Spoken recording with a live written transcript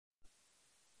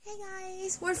Hey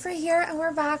guys, Wardfire here, and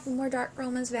we're back with more Dark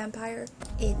Romance Vampire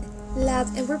in Lab,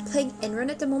 and we're playing Enron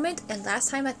at the moment. And last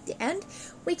time at the end,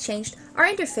 we changed our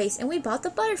interface, and we bought the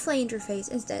butterfly interface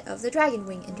instead of the dragon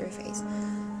wing interface.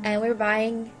 And we're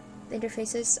buying the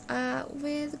interfaces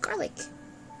with garlic.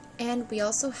 And we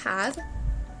also have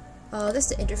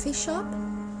this is the interface shop,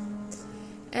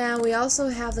 and we also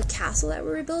have the castle that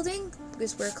we're rebuilding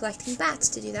because we're collecting bats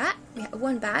to do that. We have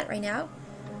one bat right now.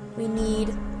 We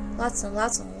need lots and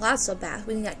lots and lots of bats.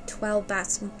 We need like 12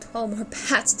 bats, 12 more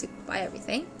bats to buy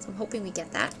everything. So I'm hoping we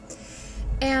get that.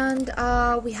 And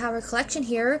we have our collection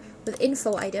here with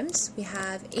info items. We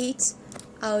have 8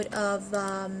 out of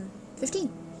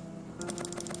 15.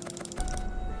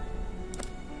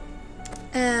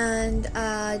 And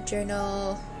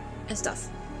journal and stuff.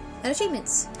 And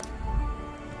achievements.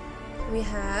 We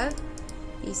have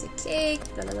piece of cake,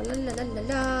 la la la la la la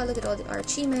la. Look at all our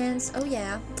achievements. Oh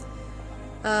yeah.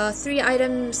 3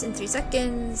 items in 3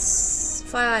 seconds,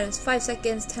 5 items 5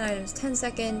 seconds, 10 items 10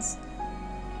 seconds,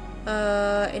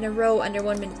 in a row under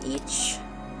 1 minute each.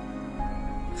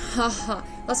 Haha,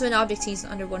 lots of an object scenes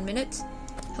under 1 minute,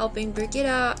 helping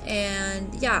Dracula,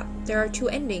 and yeah, there are 2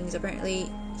 endings apparently,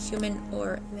 human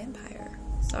or vampire.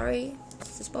 Sorry,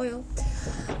 it's a spoil.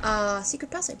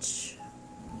 Secret passage.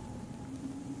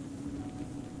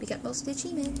 We got most of the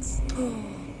achievements. Oh,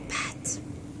 bat.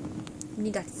 We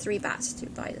need like 3 bats to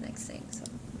buy the next thing, so.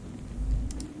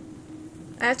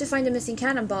 I have to find the missing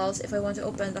cannonballs if I want to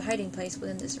open the hiding place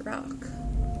within this rock.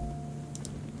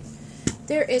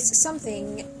 There is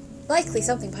something, likely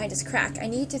something behind this crack. I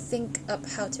need to think up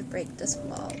how to break this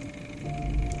wall.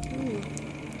 Ooh.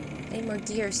 I need more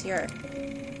gears here.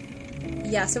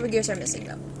 Yeah, silver gears are missing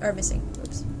though. Are missing.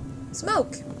 Oops.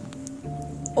 Smoke!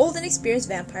 Old and experienced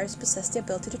vampires possess the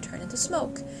ability to turn into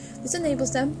smoke. This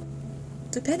enables them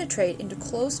to penetrate into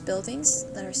closed buildings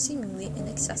that are seemingly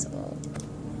inaccessible.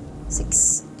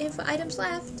 6 info items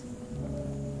left.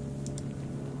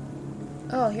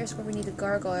 Oh, here's where we need a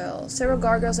gargoyle. Several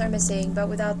gargoyles are missing, but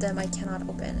without them I cannot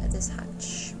open this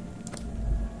hatch.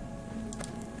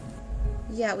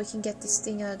 Yeah, we can get this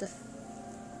thing out of the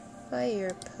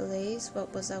fireplace.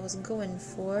 What was I going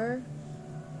for?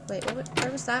 Wait,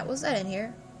 where was that? Was that in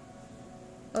here?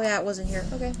 Oh yeah, it was in here.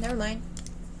 Okay, never mind.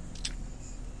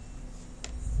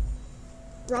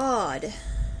 Rod.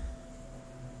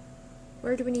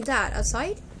 Where do we need that?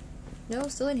 Outside? No,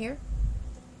 still in here.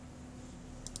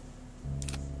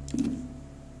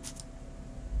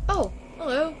 Oh,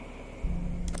 hello.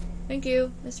 Thank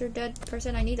you, Mr. Dead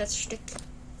Person. I need that stick.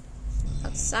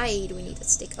 Outside, we need that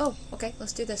stick. Oh, okay,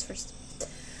 let's do this first.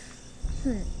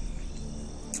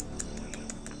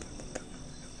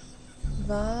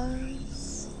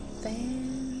 Vase,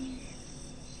 fan.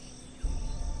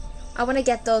 I want to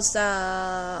get those,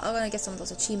 I want to get some of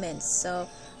those achievements, so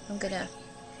I'm gonna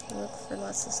look for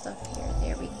lots of stuff here.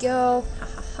 There we go. Ha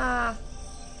ha ha.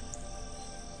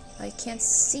 I can't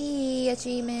see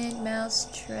achievement, mouse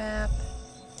trap,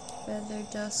 feather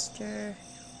duster,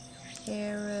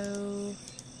 arrow.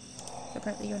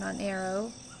 Apparently you're not an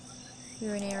arrow.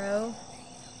 You're an arrow.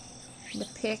 The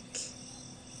pick.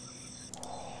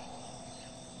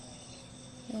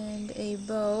 And a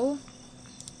bow.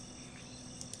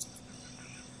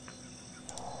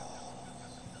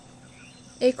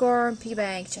 Acorn, pea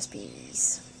bank, chest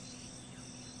piece.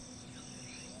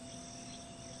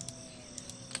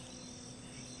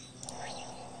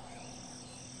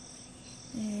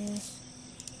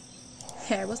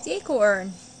 There was the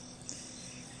acorn.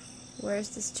 Where's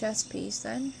this chest piece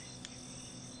then?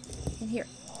 In here.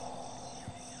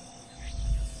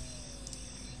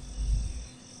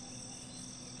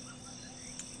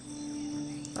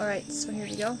 Alright, so here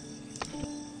we go.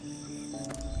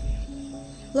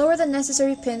 Lower the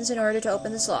necessary pins in order to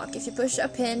open this lock. If you push a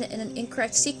pin in an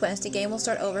incorrect sequence, the game will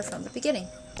start over from the beginning.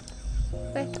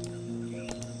 Okay.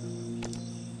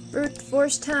 Brute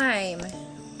force time.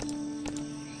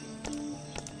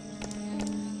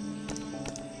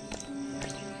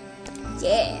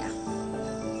 Yeah.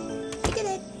 Look at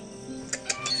it.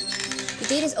 The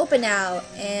gate is open now,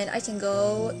 and I can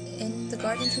go in the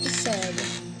garden to the shed.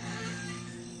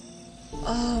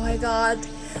 Oh my god.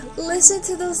 Listen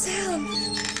to those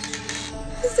sounds.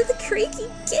 Listen to the creaky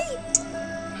gate.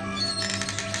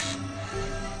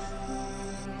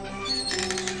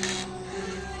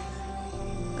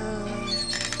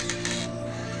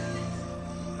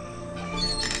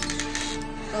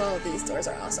 Oh, these doors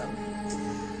are awesome.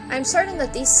 I'm certain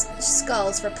that these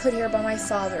skulls were put here by my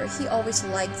father. He always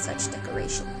liked such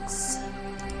decorations.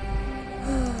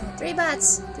 3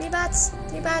 bats! 3 bats!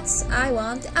 3 bats! I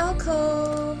want the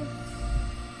alcove!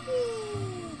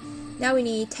 Yay. Now we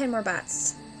need 10 more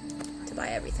bats. to buy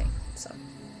everything, so.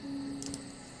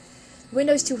 The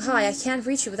window's too high. I can't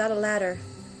reach it without a ladder.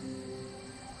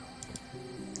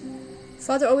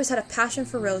 Father always had a passion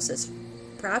for roses.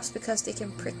 Perhaps because they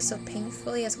can prick so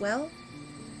painfully as well?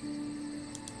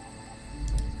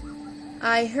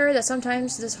 I heard that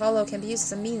sometimes this hollow can be used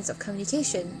as a means of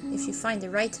communication, if you find the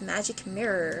right magic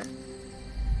mirror.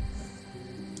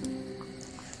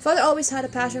 Father always had a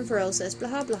passion for roses,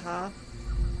 blah blah.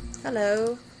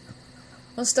 Hello.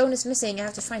 One stone is missing. I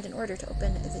have to find an order to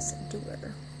open this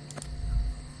door.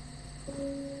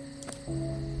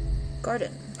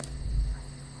 Garden.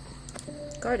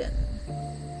 Garden.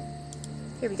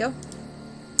 Here we go.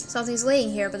 Something's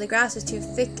laying here, but the grass is too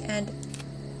thick and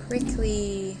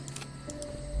prickly.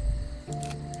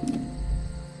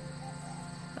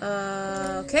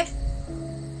 Okay.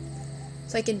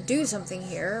 So I can do something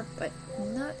here, but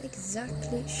not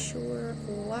exactly sure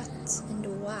what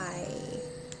and why.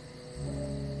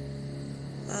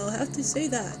 I'll have to say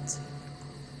that.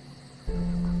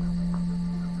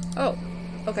 Oh,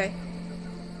 okay.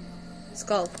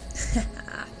 Skull.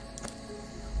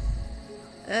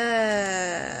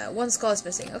 One skull is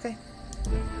missing, okay.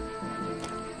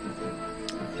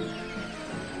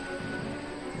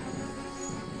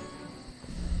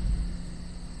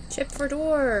 Chip for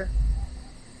door!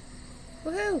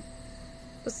 Woohoo!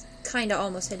 Was kinda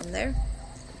almost hidden there.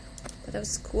 But that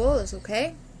was cool, it was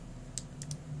okay.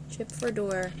 Chip for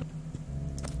door.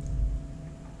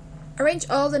 Arrange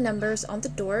all the numbers on the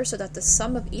door so that the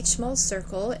sum of each small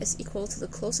circle is equal to the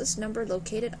closest number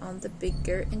located on the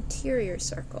bigger interior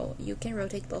circle. You can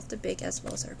rotate both the big and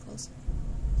small circles.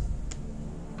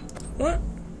 What?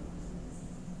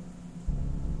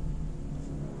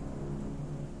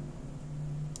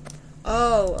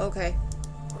 Oh, okay.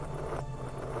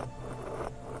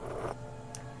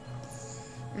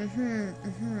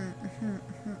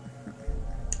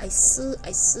 I see.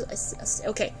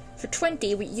 Okay, for 20,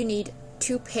 you need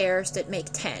 2 pairs that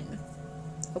make 10.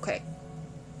 Okay.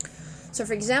 So,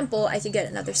 for example, I could get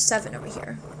another 7 over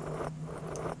here.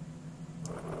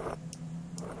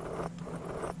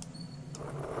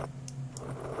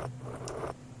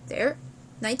 There.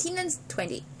 19 and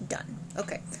 20. Done.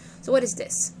 Okay. So, what is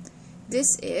this?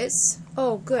 This is...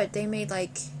 Oh, good. They made,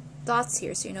 like, dots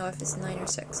here, so you know if it's 9 or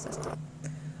 6. That's good.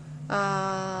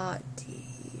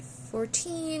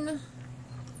 14.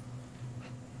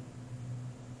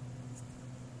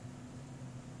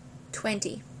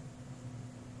 20.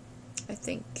 I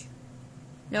think.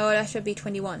 No, that should be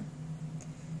 21.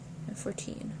 And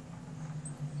 14.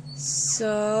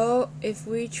 So, if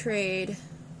we trade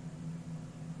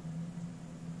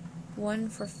 1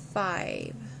 for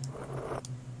 5.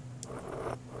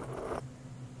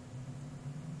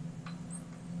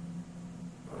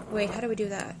 Wait, how do we do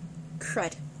that?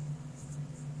 Crud.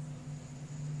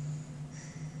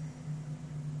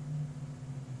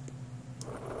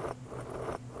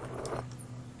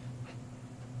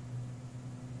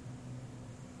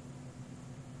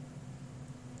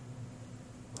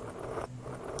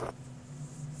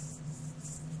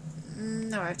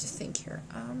 Now I have to think here.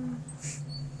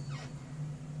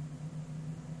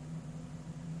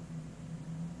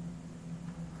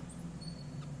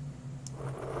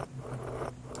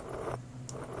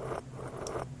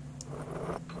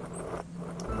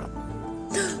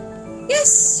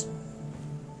 Yes!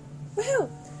 Woohoo!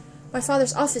 My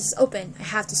father's office is open. I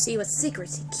have to see what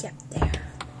secrets he kept there.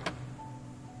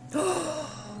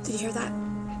 Did you hear that?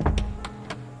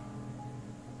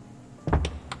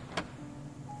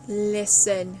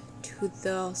 Listen to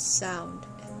the sound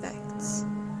effects.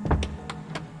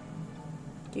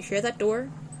 Do you hear that door?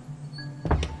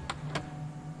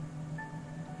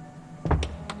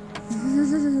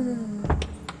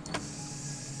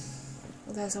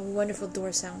 Well, that's a wonderful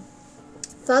door sound.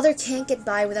 Father can't get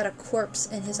by without a corpse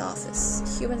in his office.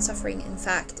 Human suffering, in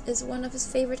fact, is one of his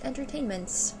favorite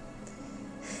entertainments.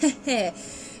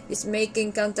 He's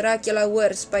making Count Dracula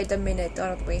worse by the minute,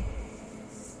 aren't we?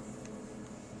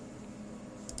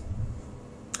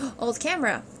 Old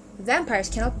camera. Vampires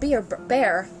cannot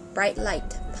bear bright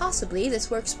light. Possibly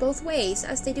this works both ways,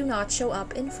 as they do not show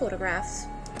up in photographs.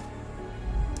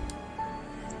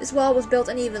 This wall was built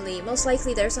unevenly. Most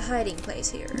likely there's a hiding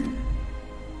place here.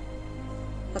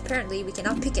 Apparently we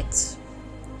cannot pick it.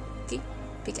 Okay,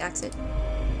 pickaxe it.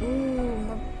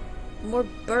 Ooh, more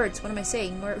birds. What am I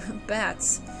saying? More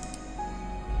bats.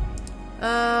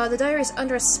 The diary is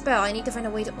under a spell. I need to find a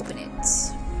way to open it.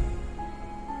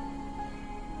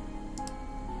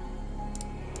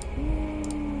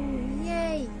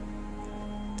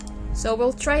 So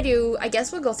we'll try to, I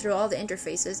guess we'll go through all the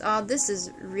interfaces. This is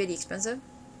really expensive,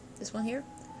 this one here.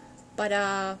 But,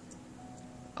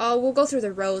 Oh, we'll go through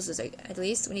the roses at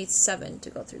least. We need 7 to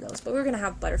go through those. But we're going to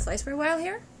have butterflies for a while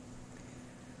here.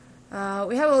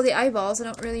 We have all the eyeballs. I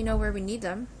don't really know where we need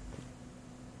them.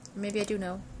 Maybe I do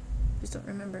know. Just don't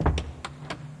remember.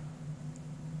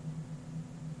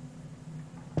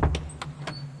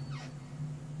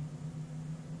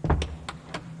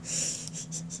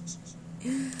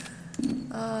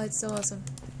 Oh, it's so awesome.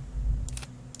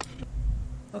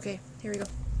 Okay, here we go.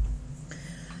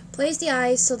 Place the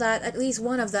eyes so that at least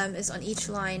one of them is on each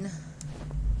line.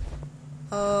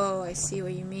 Oh, I see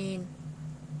what you mean.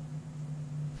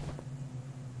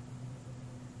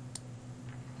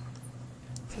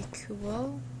 Okay,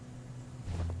 cool.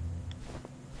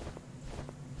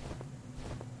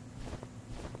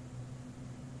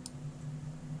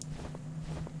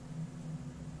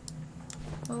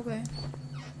 Okay.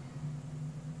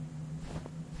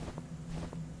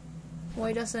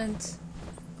 Why doesn't...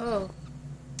 Oh.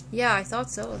 Yeah, I thought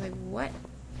so. I was like, what?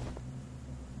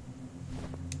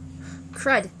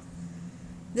 Crud.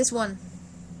 This one.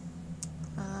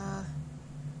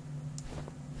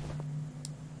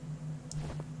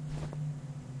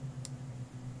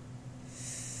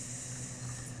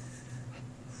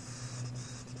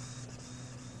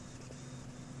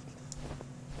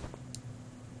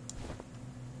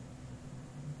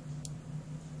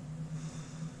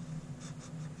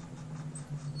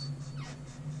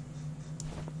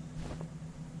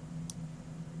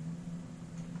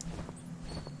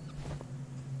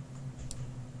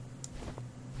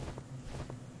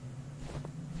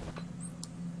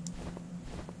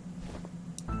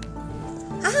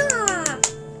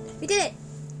 We did it!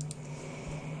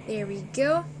 There we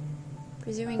go.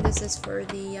 Presuming this is for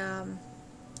the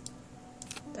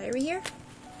diary here.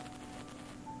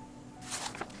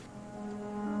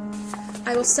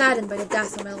 I was saddened by the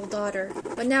death of my little daughter,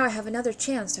 but now I have another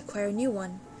chance to acquire a new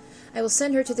one. I will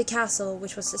send her to the castle,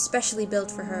 which was especially built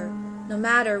for her, no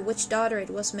matter which daughter it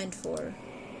was meant for.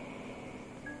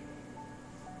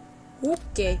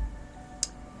 Okay.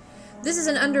 This is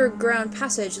an underground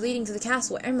passage leading to the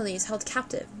castle where Emily is held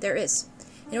captive. There is.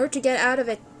 In order to get out of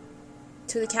it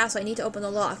to the castle, I need to open the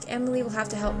lock. Emily will have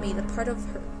to help me. The part of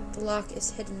the lock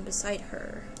is hidden beside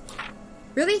her.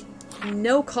 Really?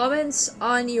 No comments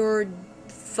on your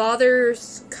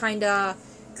father's kinda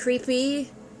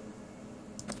creepy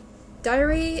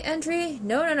diary entry?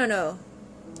 No, no, no, no.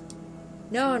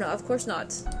 No, no, of course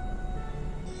not.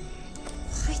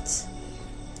 What?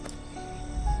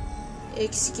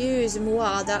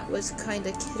 Excuse-moi, that was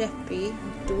kinda creepy,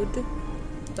 dude.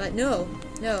 But no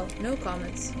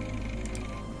comments.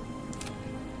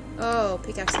 Oh,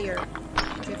 pickaxe here.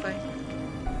 Okay, fine.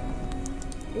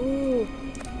 Ooh.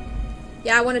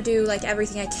 Yeah, I want to do, like,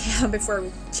 everything I can before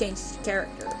we change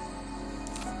character.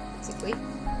 Basically.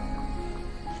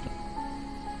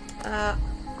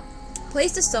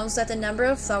 Place the stones so that the number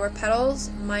of flower petals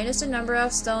minus the number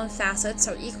of stone facets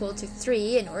are equal to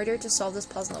 3 in order to solve this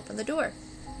puzzle and open the door.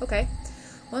 Okay.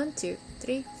 1, 2,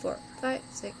 3, 4, 5,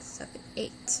 6, 7,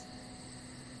 8.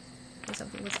 Do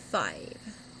something with 5.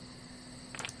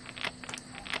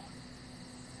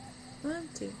 1,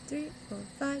 2, 3, 4,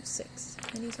 5, 6.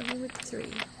 I need something with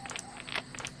 3.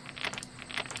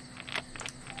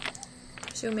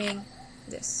 Assuming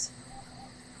this.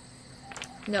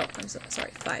 No, I'm sorry,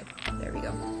 5. There we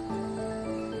go.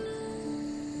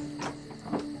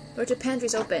 Door to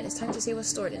pantry's open. It's time to see what's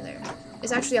stored in there.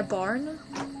 It's actually a barn.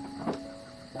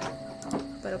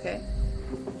 But okay.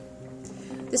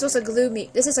 This is a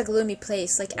gloomy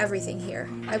place, like everything here.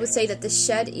 I would say that the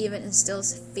shed even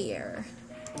instills fear.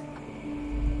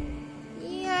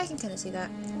 Yeah, I can kind of see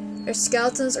that. There's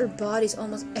skeletons or bodies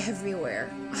almost everywhere.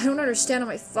 I don't understand how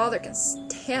my father can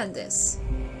stand this.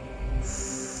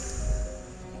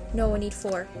 No, I need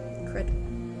 4. Crud.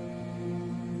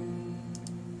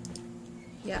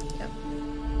 Yeah.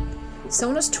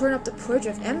 Someone has torn up the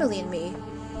portrait of Emily and me.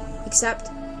 Except,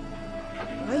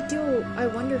 why do I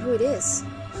wonder who it is?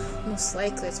 Most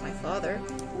likely it's my father.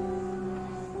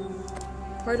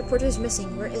 Part of the portrait is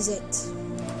missing. Where is it?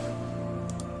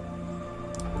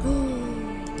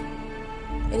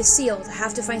 It is sealed. I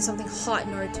have to find something hot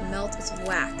in order to melt its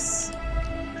wax.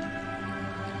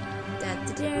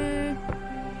 Da-da-da.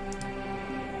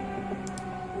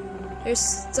 There's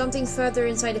something further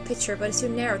inside the picture, but it's too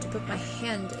narrow to put my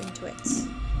hand into it.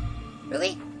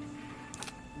 Really?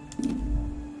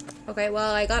 Okay,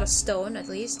 well, I got a stone, at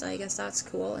least. I guess that's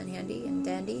cool and handy and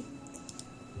dandy.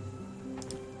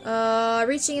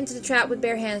 Reaching into the trap with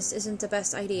bare hands isn't the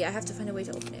best idea. I have to find a way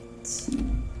to open it.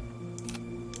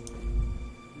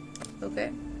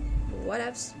 Okay.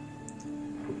 Whatevs.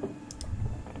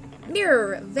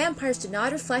 Mirror. Vampires do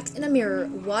not reflect in a mirror,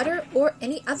 water, or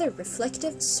any other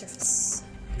reflective surface.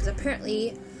 Because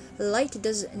apparently light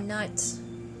does not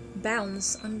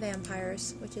bounce on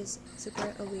vampires, which is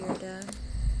super weird,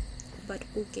 but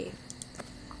okay.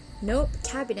 Nope,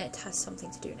 cabinet has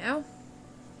something to do now.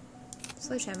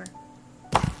 Sledgehammer.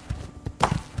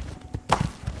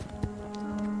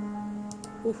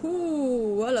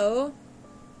 Woohoo! Hello!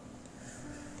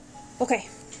 Okay.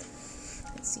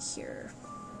 Let's see here.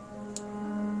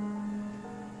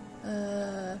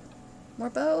 More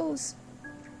bows.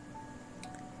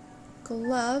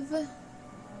 Glove.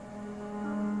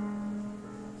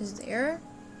 Is there?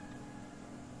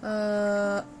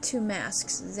 2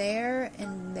 masks. There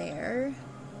and there.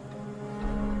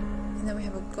 And then we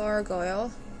have a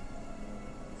gargoyle.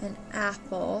 An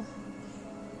apple.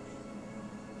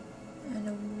 And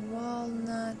a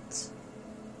walnut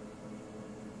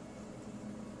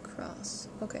cross.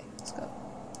 Okay, let's go.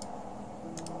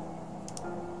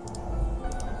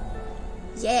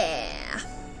 Yeah!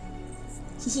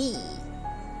 Hee.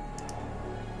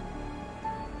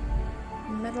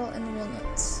 Metal and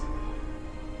walnuts.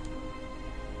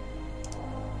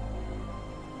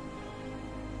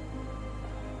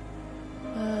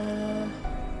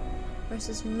 Where's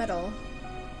this metal?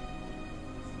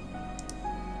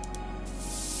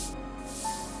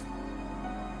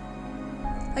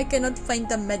 I cannot find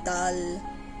the metal.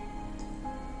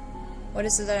 What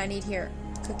is it that I need here?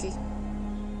 Cookie.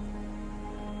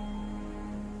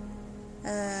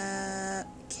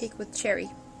 Cake with cherry.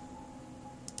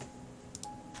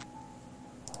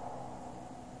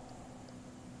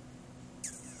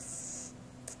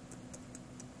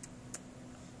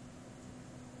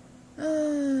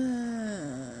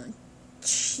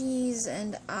 Cheese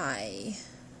and eye.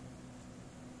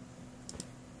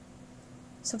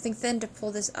 Something thin to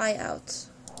pull this eye out.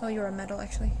 Oh, you're a metal,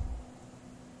 actually.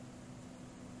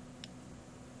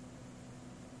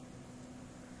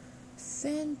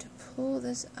 Thin to pull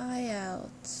this eye out.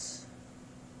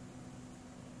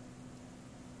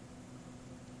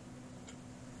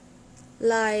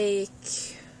 Like...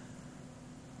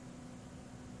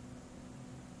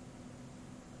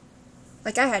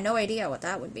 Like, I had no idea what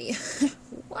that would be.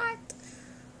 What?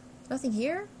 Nothing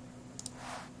here?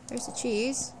 There's the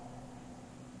cheese.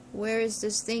 Where is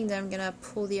this thing that I'm gonna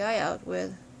pull the eye out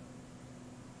with?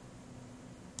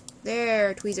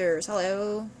 There, tweezers.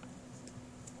 Hello.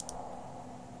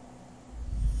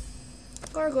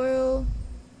 Gargoyle.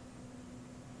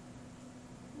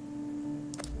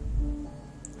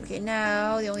 Okay,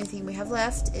 now the only thing we have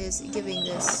left is giving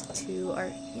this to our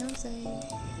fiancé.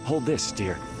 Hold this,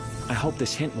 dear. I hope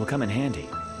this hint will come in handy.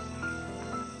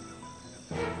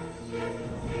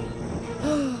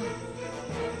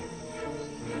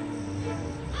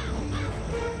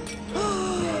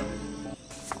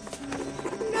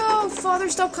 No! Father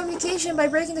stopped communication by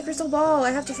breaking the crystal ball.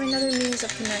 I have to find other means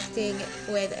of connecting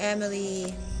with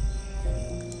Emily.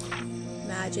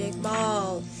 Magic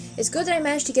ball. It's good that I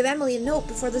managed to give Emily a note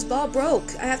before this ball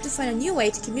broke. I have to find a new way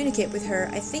to communicate with her.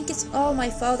 I think it's all my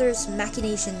father's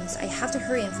machinations. I have to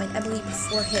hurry and find Emily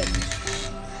before him.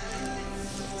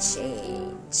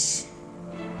 Change.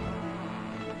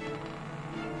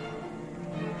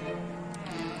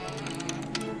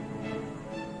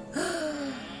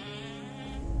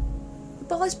 The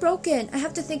ball is broken. I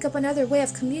have to think up another way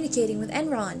of communicating with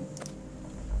Enron.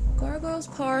 Gargoyle's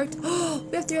part. Oh,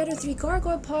 we have the other 3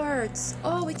 gargoyle parts.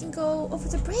 Oh, we can go over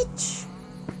the bridge.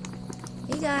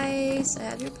 Hey guys, I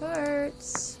have your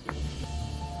parts.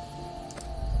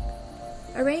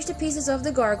 Arrange the pieces of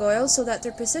the gargoyle so that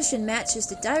their position matches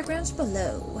the diagrams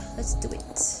below. Let's do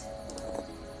it.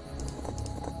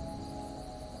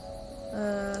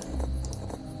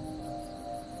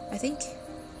 I think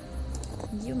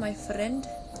you, my friend.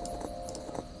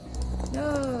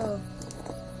 No.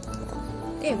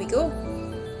 There we go.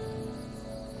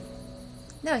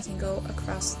 Now I can go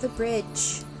across the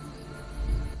bridge.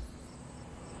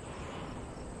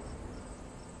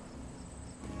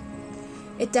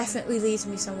 It definitely leads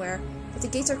me somewhere, but the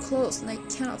gates are closed and I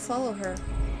cannot follow her.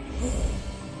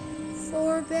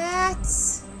 4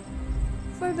 bats!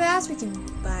 4 bats, we can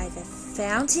buy the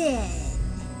fountain.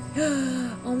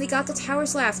 Only got the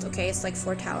towers left. Okay, it's like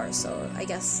 4 towers, so I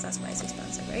guess that's why it's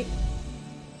expensive, right?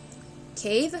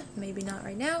 Cave, maybe not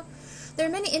right now. There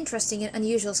are many interesting and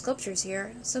unusual sculptures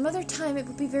here. Some other time it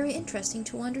would be very interesting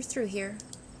to wander through here.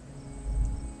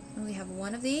 I only have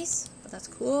 1 of these, but that's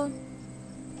cool.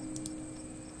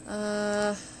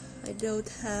 I don't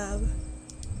have...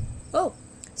 Oh!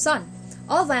 Sun.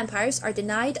 All vampires are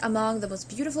denied among the most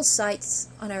beautiful sights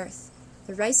on Earth.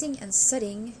 The rising and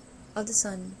setting of the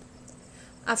sun.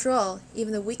 After all,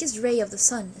 even the weakest ray of the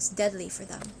sun is deadly for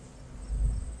them.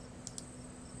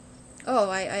 Oh,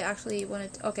 I actually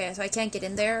wanted to, okay, so I can't get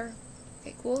in there.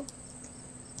 Okay, cool.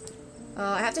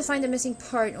 I have to find the missing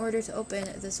part in order to open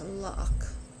this lock.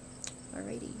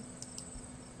 Alrighty.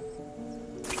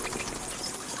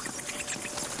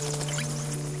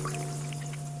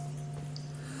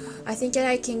 I think that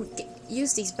I can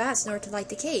use these bats in order to light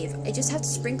the cave. I just have to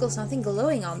sprinkle something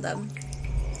glowing on them.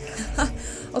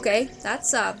 Okay,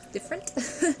 that's different.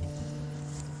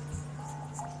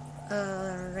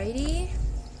 Alrighty.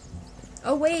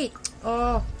 Oh wait!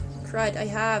 Oh, crud, I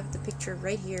have the picture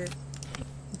right here.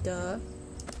 Duh.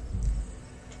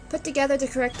 Put together the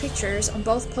correct pictures on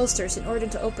both posters in order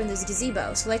to open this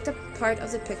gazebo. Select a part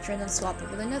of the picture and then swap it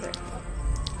with another.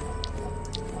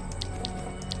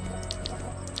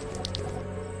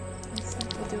 I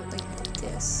think we'll do it like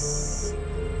this.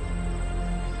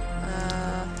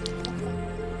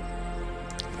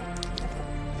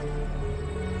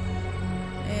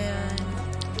 And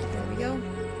there we go.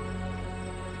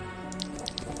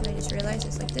 I just realized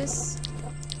it's like this.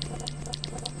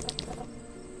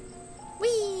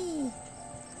 Whee!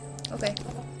 Okay.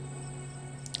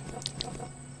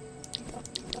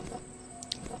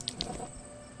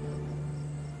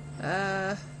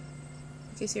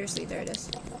 Okay, seriously, there it is.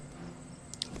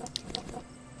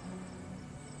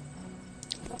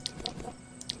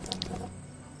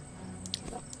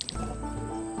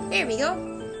 There we go.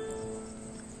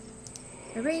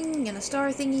 A ring and a star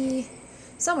thingy.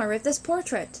 Somewhere with this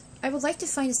portrait. I would like to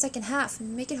find the second half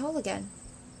and make it whole again.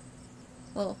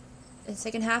 Well, the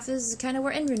second half is kind of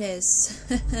where Enron is.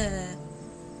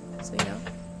 So, you know.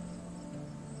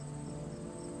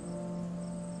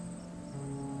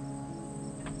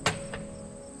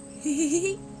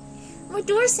 More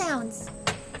door sounds.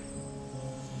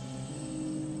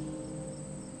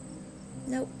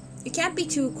 Nope. You can't be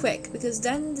too quick because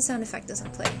then the sound effect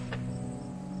doesn't play.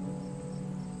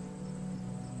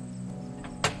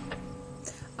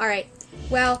 Alright,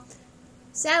 well,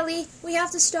 sadly, we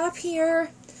have to stop here.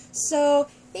 So,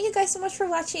 thank you guys so much for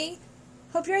watching.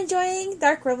 Hope you're enjoying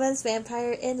Dark Romance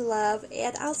Vampire in Love,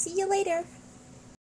 and I'll see you later.